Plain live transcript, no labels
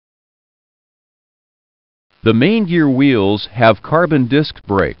The main gear wheels have carbon disc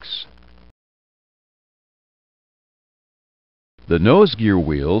brakes. The nose gear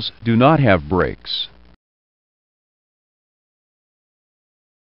wheels do not have brakes.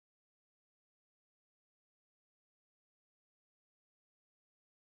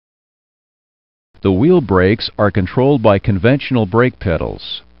 The wheel brakes are controlled by conventional brake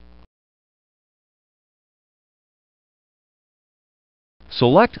pedals.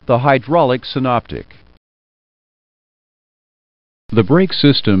 Select the hydraulic synoptic. The brake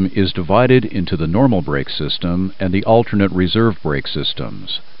system is divided into the normal brake system and the alternate reserve brake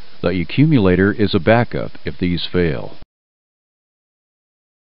systems. The accumulator is a backup if these fail.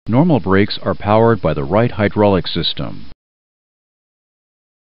 Normal brakes are powered by the right hydraulic system.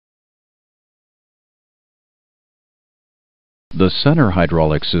 The center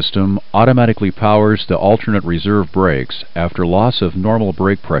hydraulic system automatically powers the alternate reserve brakes after loss of normal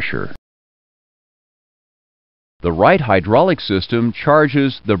brake pressure. The right hydraulic system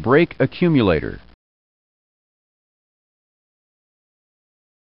charges the brake accumulator.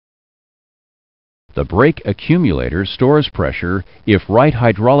 The brake accumulator stores pressure if right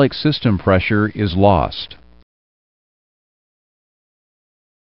hydraulic system pressure is lost.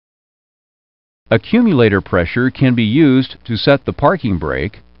 Accumulator pressure can be used to set the parking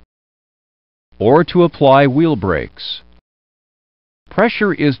brake or to apply wheel brakes.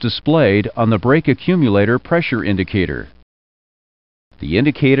 Pressure is displayed on the brake accumulator pressure indicator. The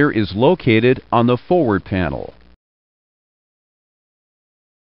indicator is located on the forward panel.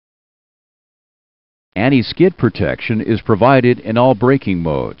 Anti-skid protection is provided in all braking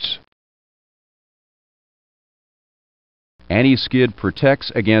modes. Anti-skid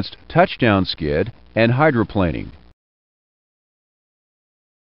protects against touchdown skid and hydroplaning.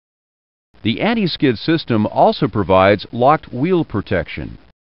 The anti-skid system also provides locked wheel protection.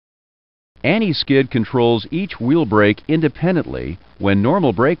 Anti-skid controls each wheel brake independently when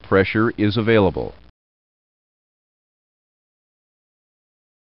normal brake pressure is available.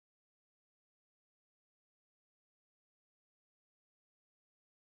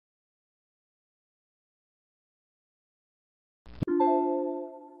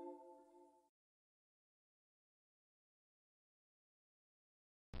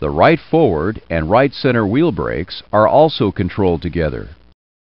 The right forward and right center wheel brakes are also controlled together.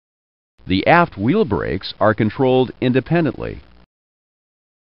 The aft wheel brakes are controlled independently.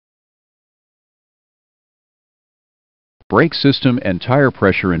 Brake system and tire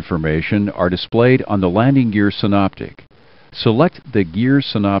pressure information are displayed on the landing gear synoptic. Select the gear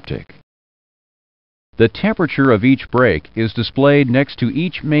synoptic. The temperature of each brake is displayed next to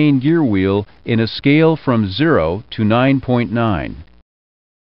each main gear wheel in a scale from 0 to 9.9.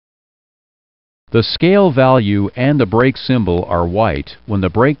 The scale value and the brake symbol are white when the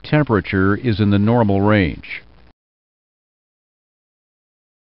brake temperature is in the normal range.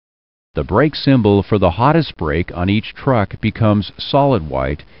 The brake symbol for the hottest brake on each truck becomes solid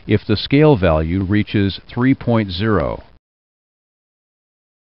white if the scale value reaches 3.0.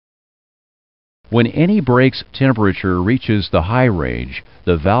 When any brake's temperature reaches the high range,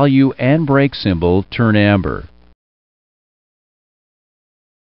 the value and brake symbol turn amber.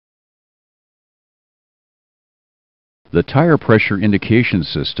 The tire pressure indication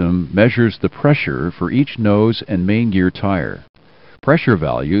system measures the pressure for each nose and main gear tire. Pressure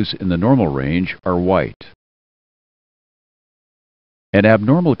values in the normal range are white. An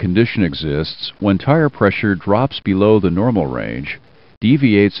abnormal condition exists when tire pressure drops below the normal range,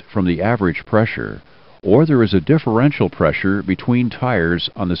 deviates from the average pressure, or there is a differential pressure between tires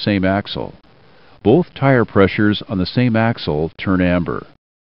on the same axle. Both tire pressures on the same axle turn amber.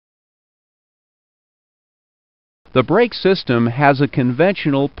 The brake system has a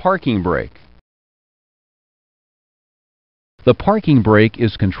conventional parking brake. The parking brake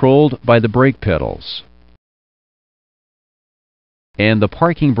is controlled by the brake pedals and the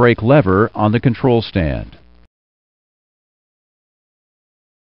parking brake lever on the control stand.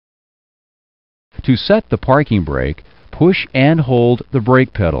 To set the parking brake, push and hold the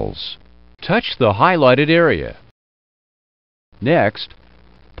brake pedals. Touch the highlighted area. Next,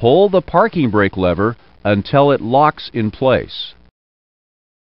 pull the parking brake lever until it locks in place.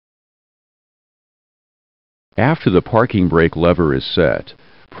 After the parking brake lever is set,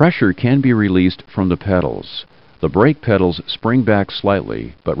 pressure can be released from the pedals. The brake pedals spring back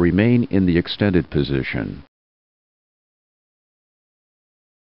slightly but remain in the extended position.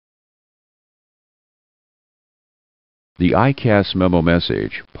 The ICAS memo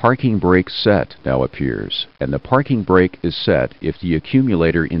message, "Parking brake set," now appears, and the parking brake is set if the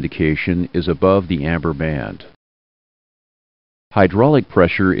accumulator indication is above the amber band. Hydraulic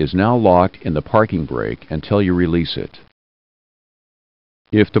pressure is now locked in the parking brake until you release it.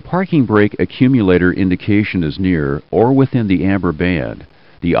 If the parking brake accumulator indication is near or within the amber band,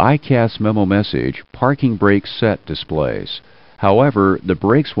 the ICAS memo message "Parking Brake Set" displays. However, the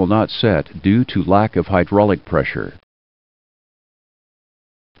brakes will not set due to lack of hydraulic pressure.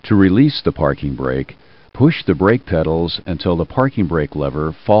 To release the parking brake, push the brake pedals until the parking brake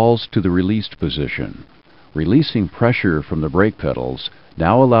lever falls to the released position. Releasing pressure from the brake pedals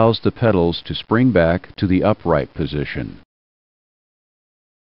now allows the pedals to spring back to the upright position.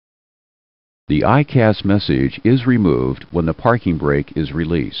 The ICAS message is removed when the parking brake is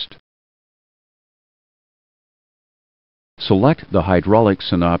released. Select the hydraulic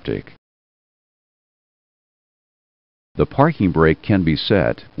synoptic. The parking brake can be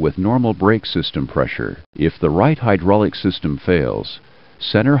set with normal brake system pressure. If the right hydraulic system fails,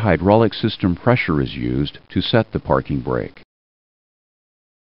 center hydraulic system pressure is used to set the parking brake.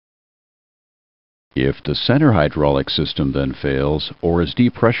 If the center hydraulic system then fails or is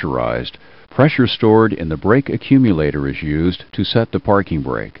depressurized, pressure stored in the brake accumulator is used to set the parking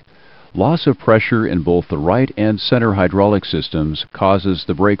brake. Loss of pressure in both the right and center hydraulic systems causes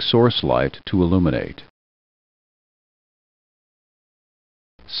the brake source light to illuminate.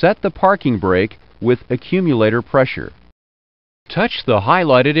 Set the parking brake with accumulator pressure. Touch the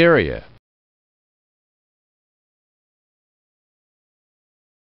highlighted area.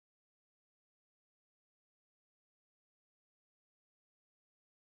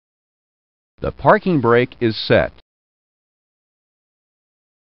 The parking brake is set.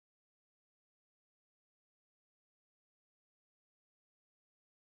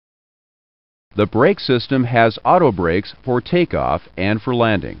 The brake system has auto brakes for takeoff and for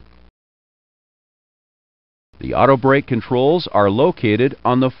landing. The auto brake controls are located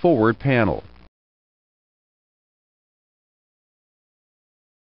on the forward panel.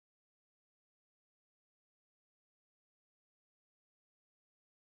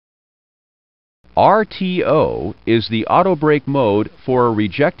 RTO is the auto brake mode for a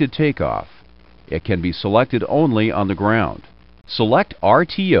rejected takeoff. It can be selected only on the ground. Select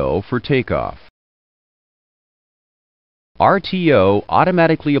RTO for takeoff. RTO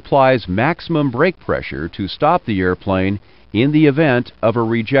automatically applies maximum brake pressure to stop the airplane in the event of a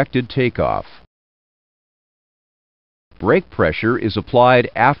rejected takeoff. Brake pressure is applied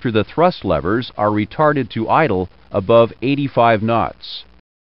after the thrust levers are retarded to idle above 85 knots.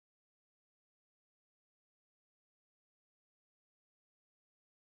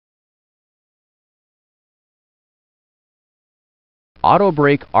 Auto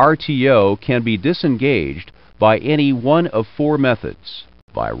brake RTO can be disengaged by any one of four methods: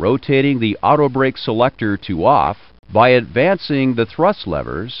 by rotating the auto brake selector to off, by advancing the thrust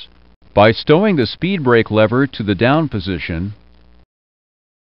levers, by stowing the speed brake lever to the down position,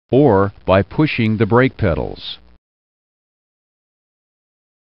 or by pushing the brake pedals.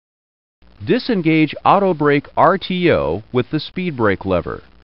 Disengage auto brake RTO with the speed brake lever.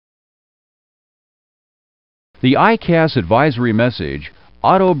 The ICAS advisory message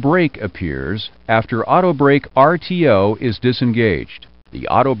 "Auto Brake" appears after auto brake RTO is disengaged. The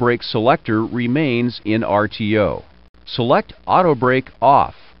auto brake selector remains in RTO. Select auto brake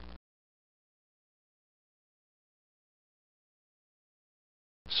off.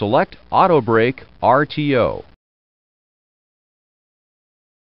 Select auto brake RTO.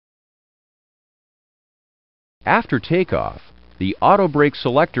 After takeoff, the auto brake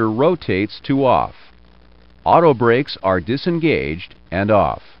selector rotates to off. Auto brakes are disengaged and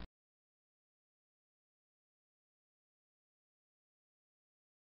off.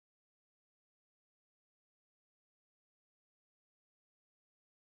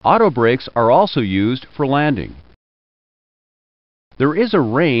 Auto brakes are also used for landing. There is a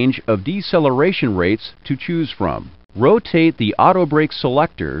range of deceleration rates to choose from. Rotate the auto brake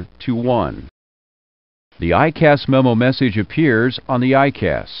selector to 1. The ICAS memo message appears on the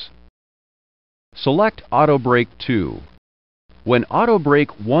ICAS. Select Auto Brake 2. When Auto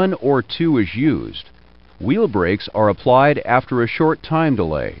Brake 1 or 2 is used, wheel brakes are applied after a short time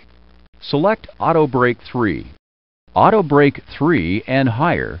delay. Select Auto Brake 3. Auto Brake 3 and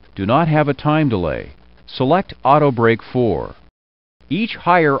higher do not have a time delay. Select Auto Brake 4. Each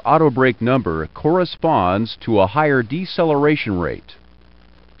higher auto brake number corresponds to a higher deceleration rate.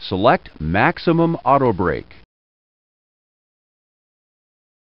 Select Maximum Auto Brake.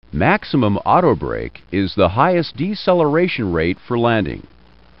 Maximum auto brake is the highest deceleration rate for landing.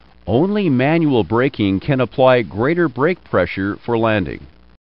 Only manual braking can apply greater brake pressure for landing.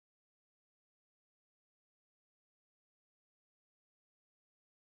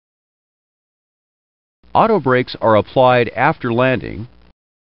 Auto brakes are applied after landing,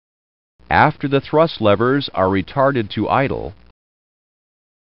 after the thrust levers are retarded to idle,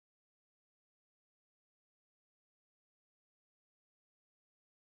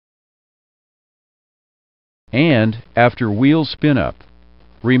 and after wheel spin-up.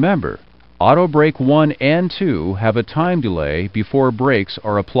 Remember, auto brake 1 and 2 have a time delay before brakes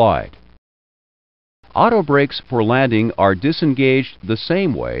are applied. Auto brakes for landing are disengaged the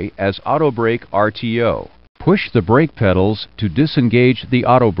same way as auto brake RTO. Push the brake pedals to disengage the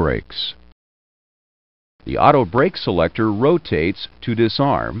auto brakes. The auto brake selector rotates to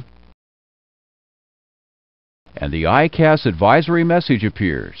disarm, and the ICAS advisory message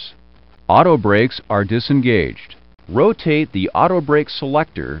appears. Auto brakes are disengaged. Rotate the auto brake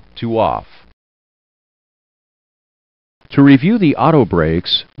selector to off. To review the auto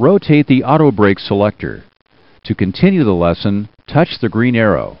brakes, rotate the auto brake selector. To continue the lesson, touch the green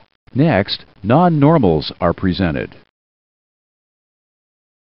arrow. Next, non-normals are presented.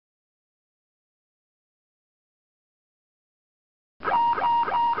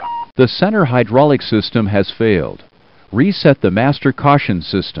 The center hydraulic system has failed. Reset the master caution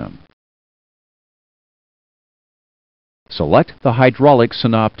system. Select the hydraulic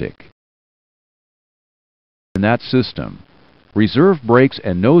synoptic. In that system, reserve brakes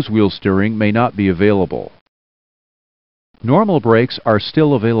and nose wheel steering may not be available. Normal brakes are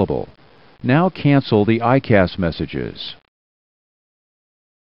still available. Now cancel the ICAS messages.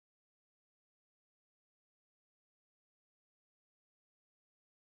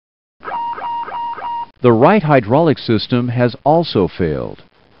 The right hydraulic system has also failed.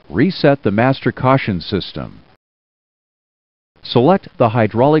 Reset the master caution system. Select the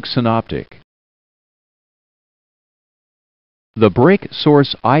hydraulic synoptic. The brake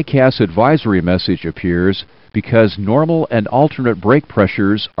source ICAS advisory message appears because normal and alternate brake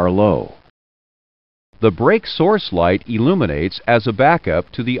pressures are low. The brake source light illuminates as a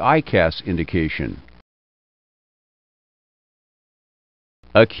backup to the ICAS indication.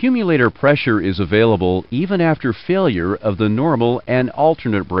 Accumulator pressure is available even after failure of the normal and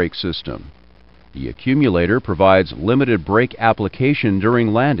alternate brake system. The accumulator provides limited brake application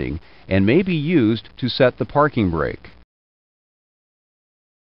during landing and may be used to set the parking brake.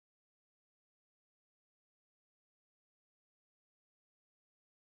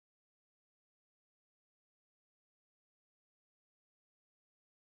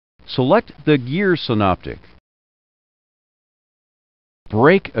 Select the gear synoptic.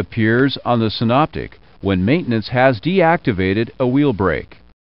 Brake appears on the synoptic when maintenance has deactivated a wheel brake.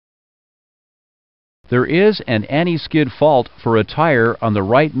 There is an anti-skid fault for a tire on the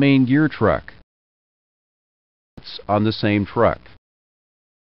right main gear truck. It's on the same truck.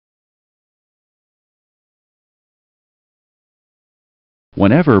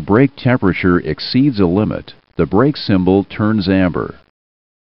 Whenever brake temperature exceeds a limit, the brake symbol turns amber.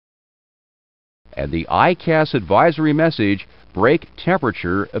 And the ICAS advisory message, brake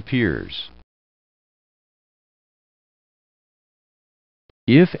temperature, appears.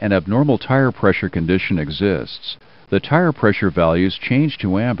 If an abnormal tire pressure condition exists, the tire pressure values change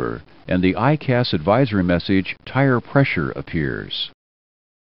to amber and the ICAS advisory message, tire pressure, appears.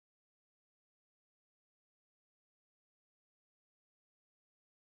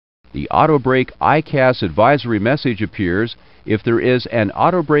 The auto brake ICAS advisory message appears if there is an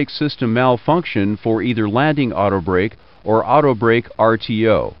auto brake system malfunction for either landing auto brake or auto brake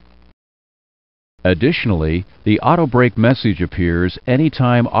RTO. Additionally, the auto brake message appears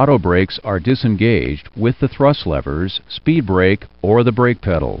anytime auto brakes are disengaged with the thrust levers, speed brake, or the brake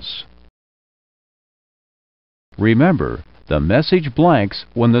pedals. Remember, the message blanks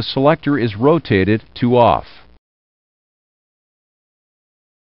when the selector is rotated to off.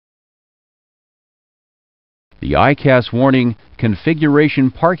 The ICAS warning,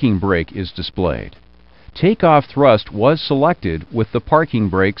 configuration parking brake, is displayed. Takeoff thrust was selected with the parking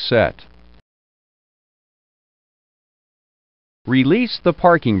brake set. Release the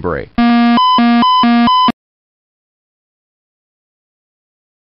parking brake.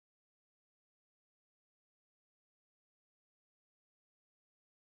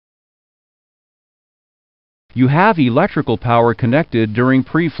 You have electrical power connected during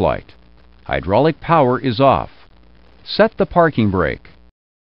pre-flight. Hydraulic power is off. Set the parking brake.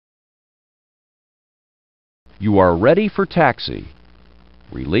 You are ready for taxi.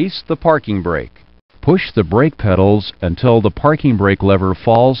 Release the parking brake. Push the brake pedals until the parking brake lever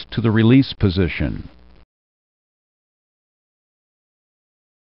falls to the release position.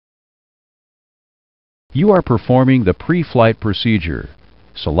 You are performing the pre-flight procedure.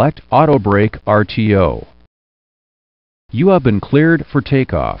 Select Auto Brake RTO. You have been cleared for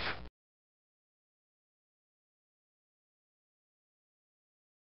takeoff.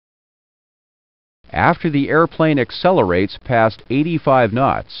 After the airplane accelerates past 85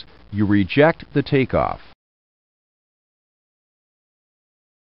 knots, you reject the takeoff.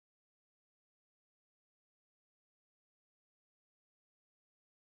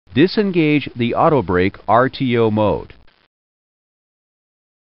 Disengage the auto brake RTO mode.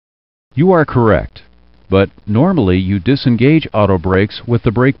 You are correct, but normally you disengage auto brakes with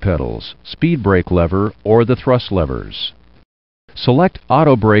the brake pedals, speed brake lever, or the thrust levers. Select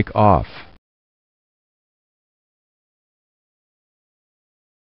auto brake off.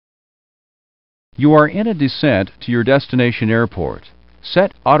 You are in a descent to your destination airport.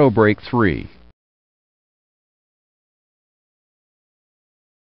 Set auto brake 3.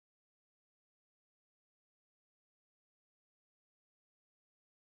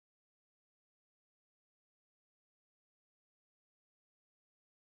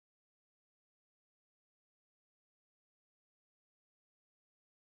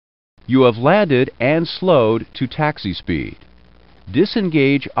 You have landed and slowed to taxi speed.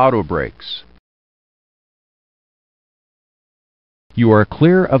 Disengage auto brakes. You are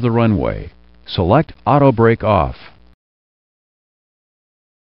clear of the runway. Select auto brake off.